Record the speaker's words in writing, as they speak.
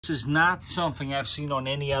This is not something I've seen on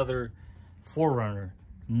any other 4runner.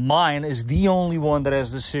 Mine is the only one that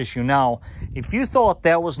has this issue. Now, if you thought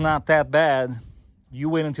that was not that bad, you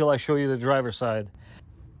wait until I show you the driver's side.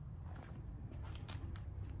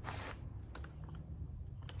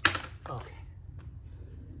 Okay.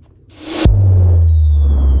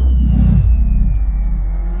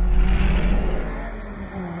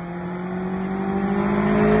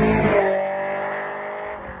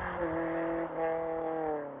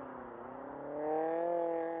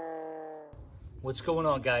 What's going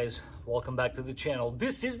on, guys? Welcome back to the channel.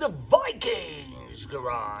 This is the Vikings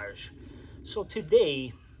Garage. So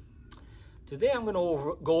today I'm going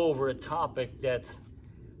to go over a topic that,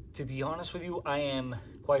 to be honest with you, I am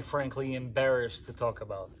quite frankly embarrassed to talk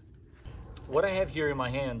about. What I have here in my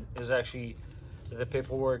hand is actually the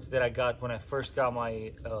paperwork that I got when I first got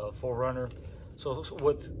my 4runner. So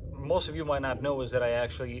what most of you might not know is that I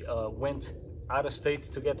actually went out of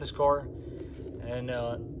state to get this car, and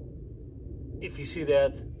if you see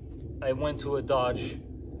that, I went to a Dodge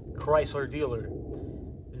Chrysler dealer.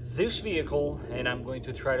 This vehicle, and I'm going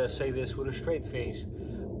to try to say this with a straight face,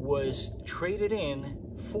 was traded in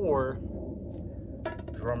for,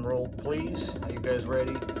 drum roll please, are you guys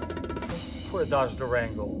ready? For a Dodge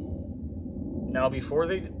Durango. Now before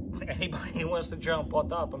anybody wants to jump on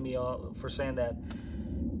top of me for saying that,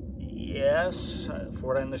 yes, for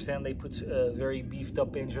what I understand, they put a very beefed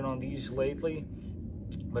up engine on these lately.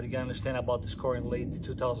 But you gotta understand, I bought this car in late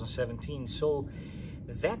 2017, so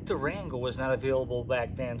that Durango was not available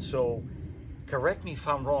back then. So correct me if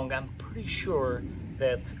I'm wrong, I'm pretty sure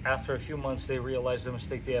that after a few months they realized the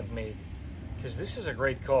mistake they have made, because this is a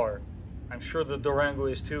great car. I'm sure the Durango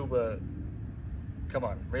is too, but come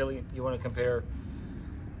on, really? You want to compare?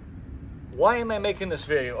 Why am I making this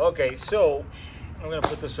video? Okay, so I'm gonna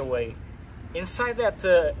put this away. Inside that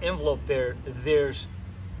envelope there's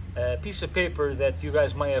a piece of paper that you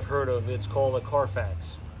guys might have heard of. It's called a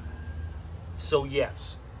Carfax. So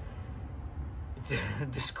yes,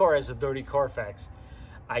 this car has a dirty Carfax.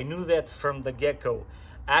 I knew that from the get-go.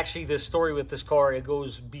 Actually, the story with this car, it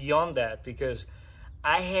goes beyond that, because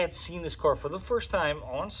I had seen this car for the first time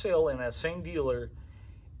on sale in that same dealer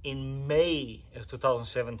in May of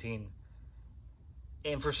 2017.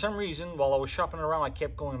 And for some reason, while I was shopping around, I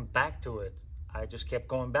kept going back to it. I just kept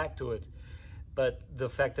going back to it. But the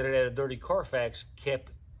fact that it had a dirty Carfax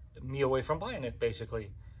kept me away from buying it,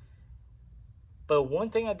 basically. But one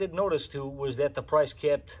thing I did notice too was that the price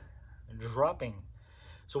kept dropping.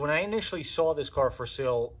 So when I initially saw this car for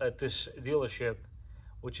sale at this dealership,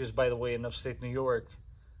 which is, by the way, in upstate New York,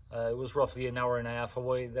 it was roughly an hour and a half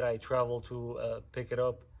away that I traveled to pick it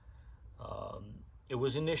up. It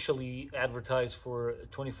was initially advertised for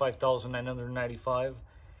 $25,995.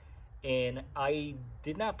 And I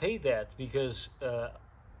did not pay that because,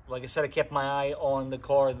 like I said, I kept my eye on the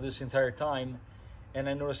car this entire time, and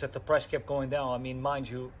I noticed that the price kept going down. I mean, mind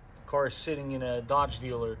you, the car is sitting in a Dodge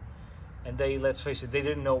dealer, and they, let's face it, they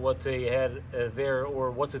didn't know what they had there or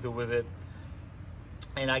what to do with it.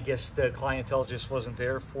 And I guess the clientele just wasn't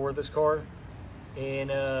there for this car. And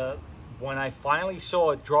when I finally saw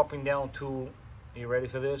it dropping down to, are you ready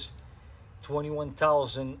for this?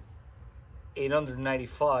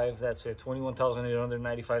 $21,895, that's it,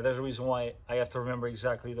 $21,895. There's a reason why I have to remember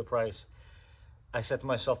exactly the price. I said to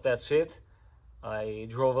myself, that's it. I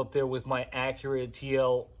drove up there with my Acura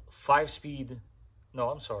TL 6-speed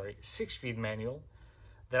manual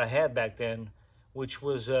that I had back then, which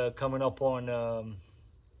was coming up on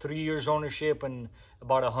 3 years ownership and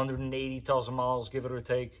about 180,000 miles, give it or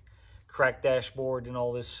take, cracked dashboard and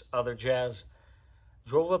all this other jazz.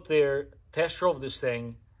 Drove up there, test drove this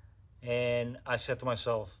thing, and I said to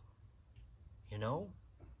myself, you know,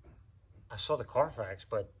 I saw the Carfax,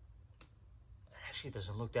 but it actually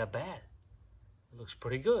doesn't look that bad. It looks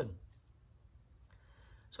pretty good.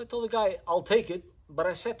 So I told the guy, I'll take it. But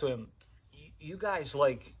I said to him, you guys,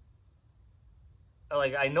 like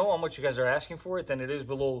I know how much you guys are asking for it, and it is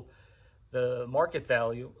below the market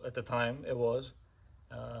value at the time it was.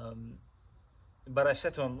 But I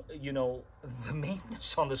said to him, you know, the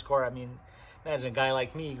maintenance on this car, I mean, imagine a guy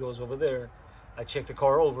like me goes over there, I check the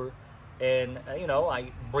car over, and, you know,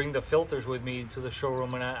 I bring the filters with me to the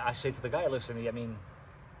showroom, and I say to the guy, listen, I mean,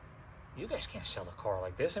 you guys can't sell a car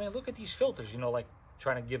like this. I mean, look at these filters, you know, like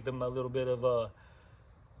trying to give them a little bit of a,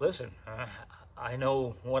 listen, I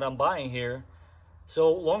know what I'm buying here.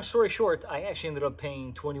 So long story short, I actually ended up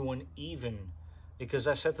paying $21 even, because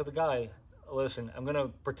I said to the guy, listen, I'm going to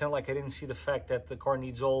pretend like I didn't see the fact that the car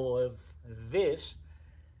needs all of this,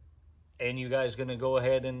 and you guys going to go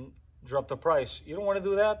ahead and drop the price. You don't want to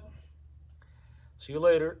do that? See you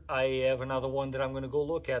later. I have another one that I'm going to go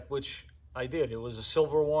look at, which I did. It was a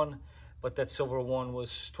silver one, but that silver one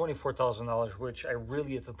was $24,000, which I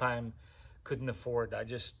really at the time couldn't afford. I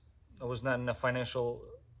was not in a financial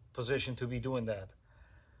position to be doing that.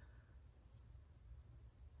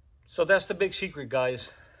 So that's the big secret,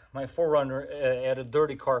 guys. My 4Runner at a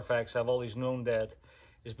dirty Carfax, I've always known that,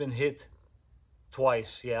 has been hit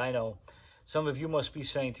twice. Yeah, I know. Some of you must be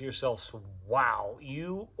saying to yourselves, wow,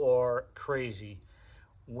 you are crazy.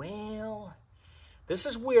 Well, this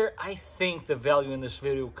is where I think the value in this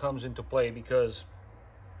video comes into play, because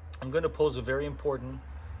I'm going to pose a very important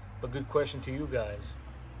but good question to you guys.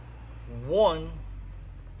 One,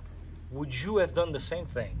 would you have done the same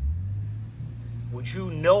thing? Would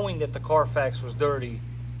you, knowing that the Carfax was dirty,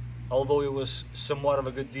 although it was somewhat of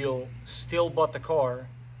a good deal, still bought the car?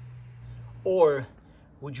 Or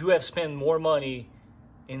would you have spent more money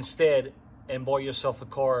instead and bought yourself a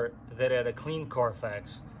car that had a clean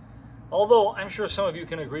Carfax? Although I'm sure some of you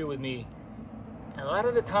can agree with me, a lot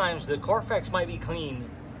of the times the Carfax might be clean,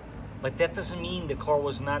 but that doesn't mean the car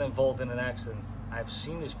was not involved in an accident. I've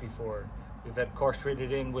seen this before. We've had cars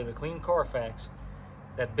traded in with a clean Carfax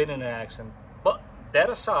that been in an accident. But that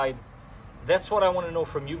aside, that's what I want to know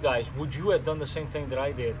from you guys. Would you have done the same thing that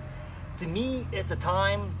I did? To me, at the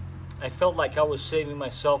time, I felt like I was saving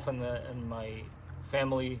myself and my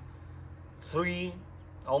family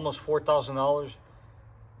almost $4,000.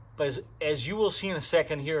 But as you will see in a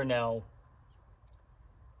second here now,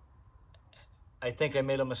 I think I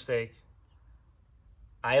made a mistake.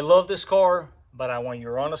 I love this car, but I want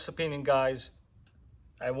your honest opinion, guys.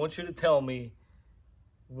 I want you to tell me,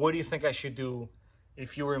 what do you think I should do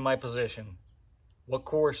if you were in my position? What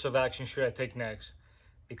course of action should I take next?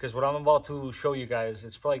 Because what I'm about to show you guys,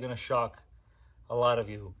 it's probably going to shock a lot of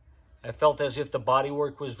you. I felt as if the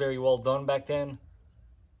bodywork was very well done back then,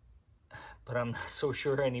 but I'm not so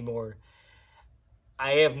sure anymore.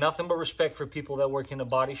 I have nothing but respect for people that work in a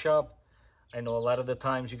body shop. I know a lot of the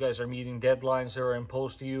times you guys are meeting deadlines that are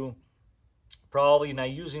imposed to you, probably not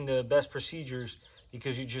using the best procedures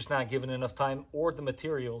because you're just not given enough time or the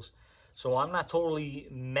materials. So I'm not totally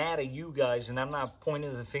mad at you guys, and I'm not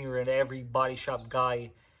pointing the finger at every body shop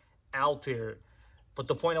guy out there. But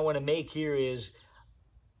the point I want to make here is,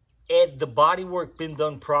 had the bodywork been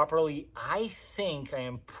done properly, I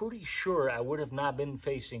am pretty sure I would have not been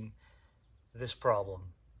facing this problem.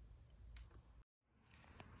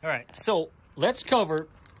 All right, so let's cover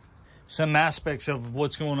some aspects of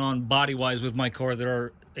what's going on body-wise with my car that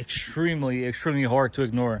are extremely, extremely hard to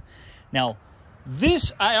ignore. Now,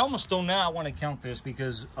 this, I almost do not want to count this,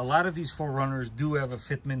 because a lot of these 4Runners do have a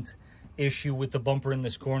fitment issue with the bumper in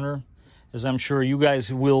this corner, as I'm sure you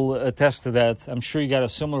guys will attest to that. I'm sure you got a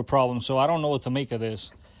similar problem, so I don't know what to make of this.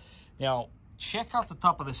 Now, check out the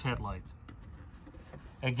top of this headlight.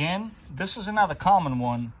 Again, this is another common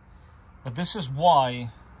one, but this is why,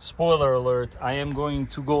 spoiler alert, I am going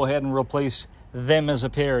to go ahead and replace them as a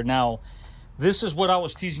pair. Now, this is what I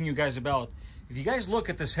was teasing you guys about. If you guys look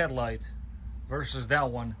at this headlight versus that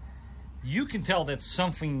one, you can tell that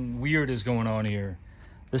something weird is going on here.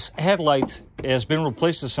 This headlight has been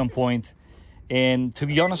replaced at some point, and to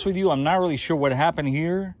be honest with you, I'm not really sure what happened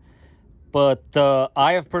here, but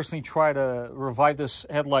I have personally tried to revive this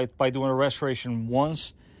headlight by doing a restoration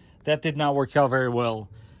once. That did not work out very well.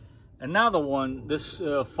 Another one, this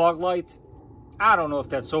fog light, I don't know if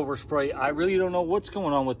that's overspray. I really don't know what's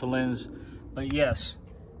going on with the lens, but yes,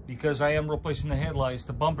 because I am replacing the headlights,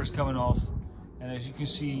 the bumper's coming off, and as you can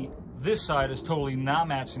see, this side is totally not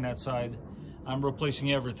matching that side. I'm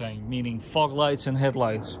replacing everything, meaning fog lights and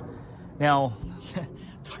headlights. Now,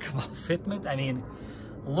 talk about fitment. I mean,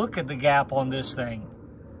 look at the gap on this thing.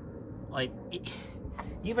 Like,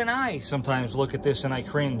 even I sometimes look at this and I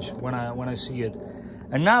cringe when I see it.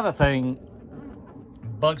 Another thing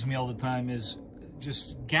bugs me all the time is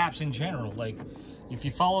just gaps in general. Like, if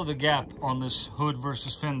you follow the gap on this hood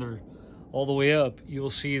versus fender all the way up, you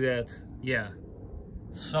will see that, yeah,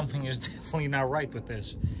 something is definitely not right with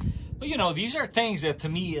this. But, you know, these are things that, to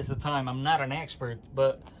me, at the time, I'm not an expert,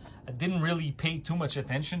 but I didn't really pay too much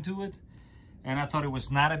attention to it, and I thought it was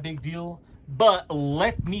not a big deal. But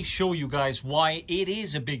let me show you guys why it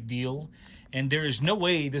is a big deal, and there is no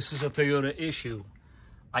way this is a Toyota issue.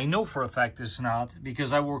 I know for a fact it's not,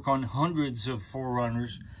 because I work on hundreds of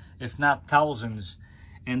 4Runners, if not thousands,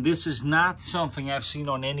 and this is not something I've seen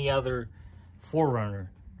on any other 4Runner.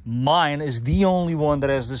 Mine is the only one that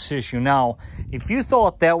has this issue. Now, if you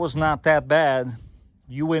thought that was not that bad,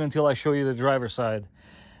 you wait until I show you the driver's side.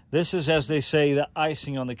 This is, as they say, the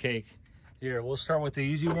icing on the cake. Here, we'll start with the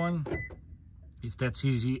easy one, if that's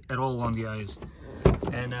easy at all on the eyes.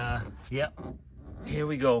 And, yeah, here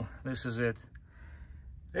we go. This is it.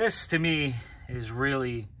 This to me is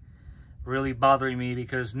really bothering me,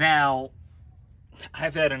 because now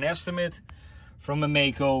I've had an estimate from a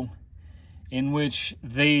Mako in which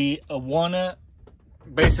they want to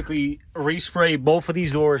basically respray both of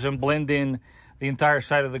these doors and blend in the entire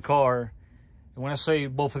side of the car. And when I say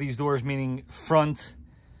both of these doors, meaning front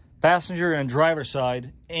passenger and driver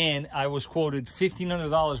side, and I was quoted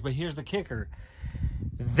 $1,500, but here's the kicker.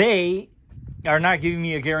 They are not giving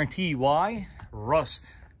me a guarantee. Why?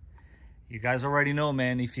 Rust. You guys already know,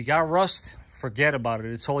 man. If you got rust, forget about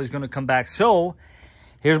it. It's always going to come back. So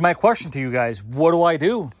here's my question to you guys. What do I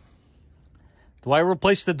do? Do I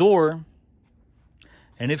replace the door?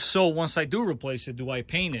 And if so, once I do replace it, do I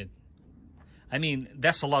paint it? I mean,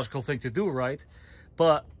 that's a logical thing to do, right?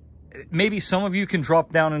 But maybe some of you can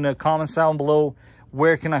drop down in the comments down below,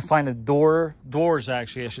 where can I find a doors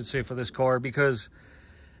actually, I should say, for this car, because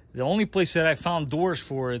the only place that I found doors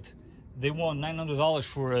for it, they want $900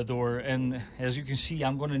 for a door, and as you can see,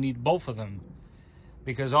 I'm going to need both of them,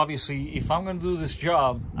 because obviously if I'm going to do this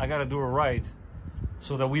job, I got to do it right,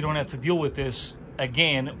 so that we don't have to deal with this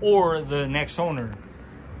again, or the next owner.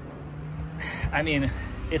 I mean,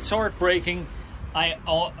 it's heartbreaking.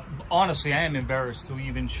 Honestly, I am embarrassed to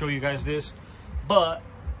even show you guys this, but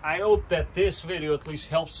I hope that this video at least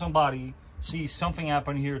helps somebody see something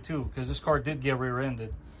happen here too, because this car did get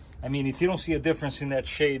rear-ended. I mean, if you don't see a difference in that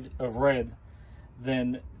shade of red,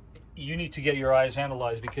 then you need to get your eyes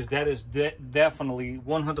analyzed, because that is definitely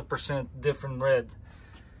 100% different red,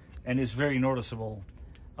 and it's very noticeable.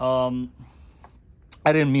 I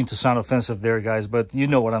didn't mean to sound offensive there, guys, but you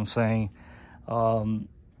know what I'm saying.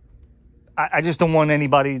 I just don't want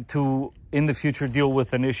anybody to, in the future, deal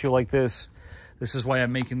with an issue like this. This is why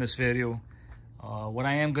I'm making this video. What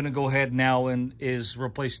I am going to go ahead now is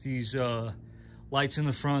replace these lights in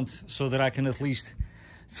the front, so that I can at least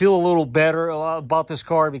feel a little better about this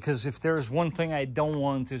car, because if there's one thing I don't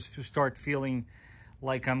want is to start feeling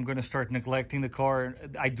like I'm going to start neglecting the car.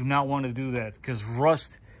 I do not want to do that, because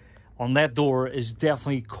rust on that door is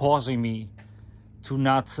definitely causing me to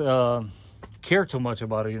not care too much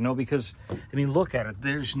about it, you know, because I mean, look at it.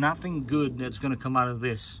 There's nothing good that's going to come out of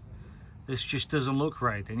this. This just doesn't look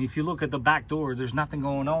right. And if you look at the back door, there's nothing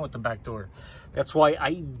going on with the back door. That's why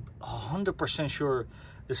I'm 100% sure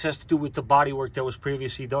this has to do with the body work that was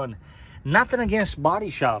previously done. Nothing against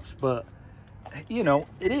body shops, but you know,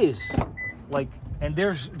 it is like, and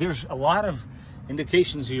there's a lot of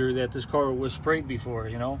indications here that this car was sprayed before,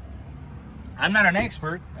 you know. I'm not an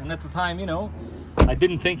expert, and at the time, you know, I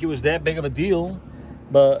didn't think it was that big of a deal,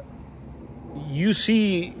 but you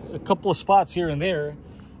see a couple of spots here and there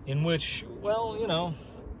in which, well, you know,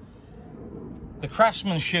 the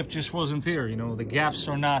craftsmanship just wasn't there. You know, the gaps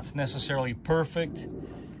are not necessarily perfect.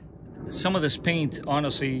 Some of this paint,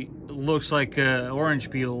 honestly, looks like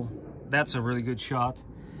orange peel. That's a really good shot.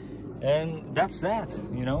 And that's that,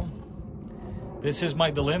 you know. This is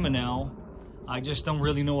my dilemma now. I just don't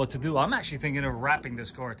really know what to do. I'm actually thinking of wrapping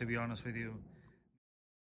this car, to be honest with you.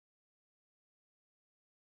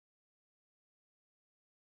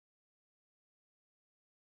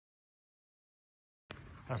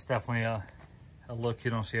 That's definitely a look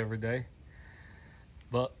you don't see every day.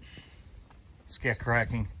 But let's get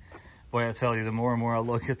cracking. Boy, I tell you, the more and more I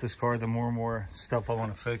look at this car, the more and more stuff I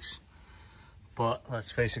want to fix. But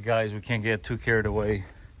let's face it, guys, we can't get too carried away.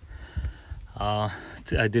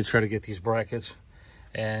 I did try to get these brackets.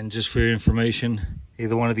 And just for your information,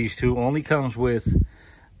 either one of these two only comes with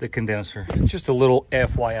the condenser. Just a little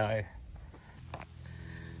FYI.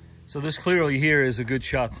 So this clearly here is a good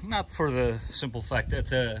shot, not for the simple fact that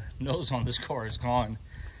the nose on this car is gone,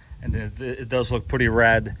 and it does look pretty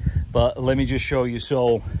rad, but let me just show you.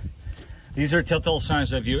 So these are telltale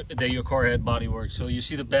signs that your car had body work. So you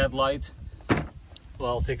see the bad light?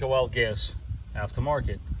 Well, take a wild guess.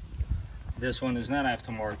 Aftermarket. This one is not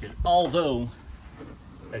aftermarket, although,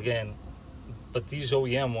 again, but these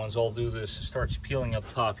OEM ones all do this. It starts peeling up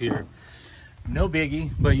top here. No biggie,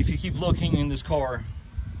 but if you keep looking in this car,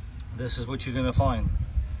 this is what you're gonna find.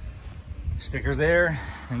 Sticker there,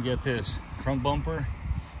 and get this, front bumper.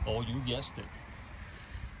 Oh, you guessed it.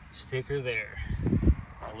 Sticker there.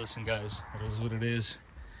 Now listen, guys, it is what it is.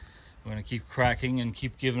 We're gonna keep cracking and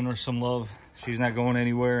keep giving her some love. She's not going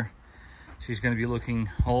anywhere. She's gonna be looking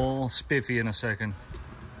all spiffy in a second.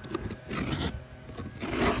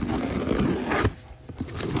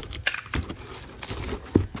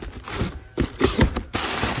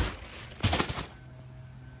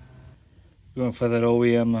 Going for that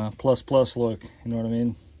OEM plus look, you know what I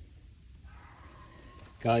mean?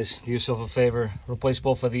 Guys, do yourself a favor, replace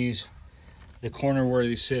both of these. The corner where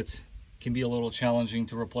they sit can be a little challenging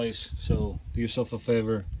to replace. So do yourself a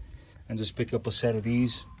favor and just pick up a set of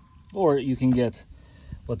these, or you can get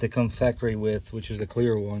what they come factory with, which is the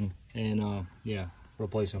clear one, and yeah,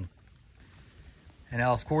 replace them. And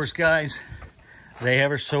now, of course, guys, they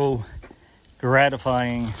ever so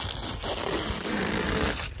gratifying.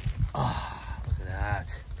 Oh, look at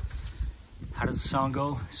that. How does the sound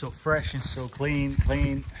go? So fresh and so clean.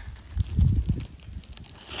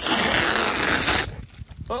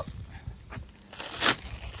 Oh,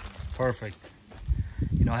 perfect.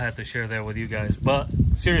 You know, I had to share that with you guys. But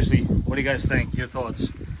seriously, what do you guys think? Your thoughts?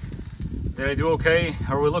 Did I do okay?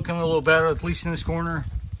 Are we looking a little better, at least in this corner?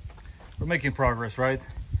 We're making progress, right?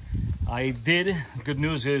 I did, good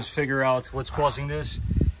news is, figure out what's causing this,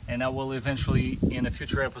 and I will eventually, in a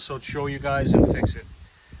future episode, show you guys and fix it.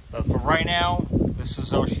 But for right now, this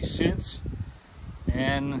is how she sits.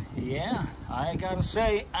 And yeah, I gotta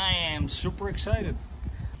say, I am super excited.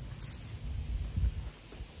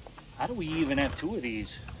 How do we even have two of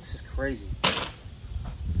these? This is crazy.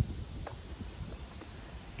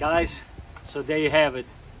 Guys, so there you have it.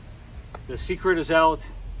 The secret is out.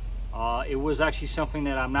 It was actually something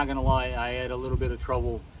that, I'm not gonna lie, I had a little bit of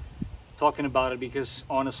trouble talking about it, because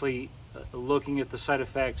honestly, looking at the side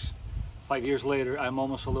effects 5 years later, I'm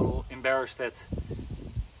almost a little embarrassed that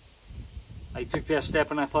I took that step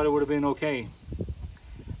and I thought it would have been okay.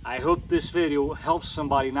 I hope this video helps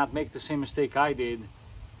somebody not make the same mistake I did.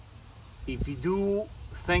 If you do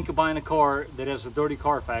think of buying a car that has a dirty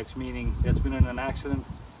Carfax, meaning that's been in an accident,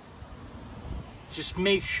 just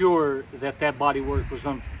make sure that that body work was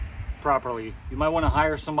done properly. You might want to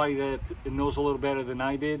hire somebody that knows a little better than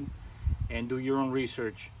I did, and do your own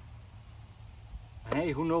research.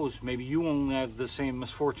 Hey, who knows, maybe you won't have the same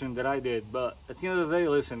misfortune that I did. But at the end of the day,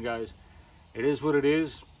 listen guys, it is what it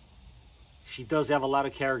is. She does have a lot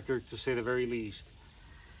of character, to say the very least.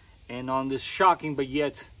 And on this shocking but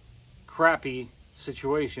yet crappy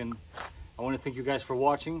situation, I want to thank you guys for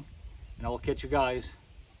watching, and I will catch you guys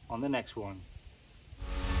on the next one.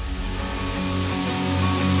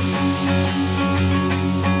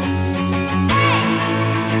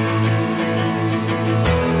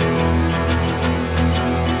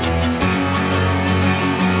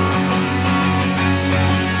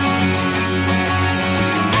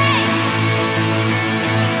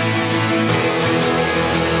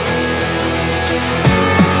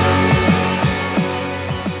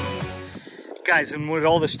 Guys, and with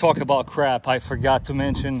all this talk about crap, I forgot to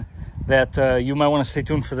mention that you might want to stay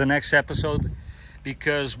tuned for the next episode,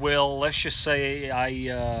 because, well, let's just say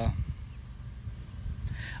I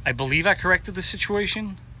believe I corrected the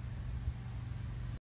situation.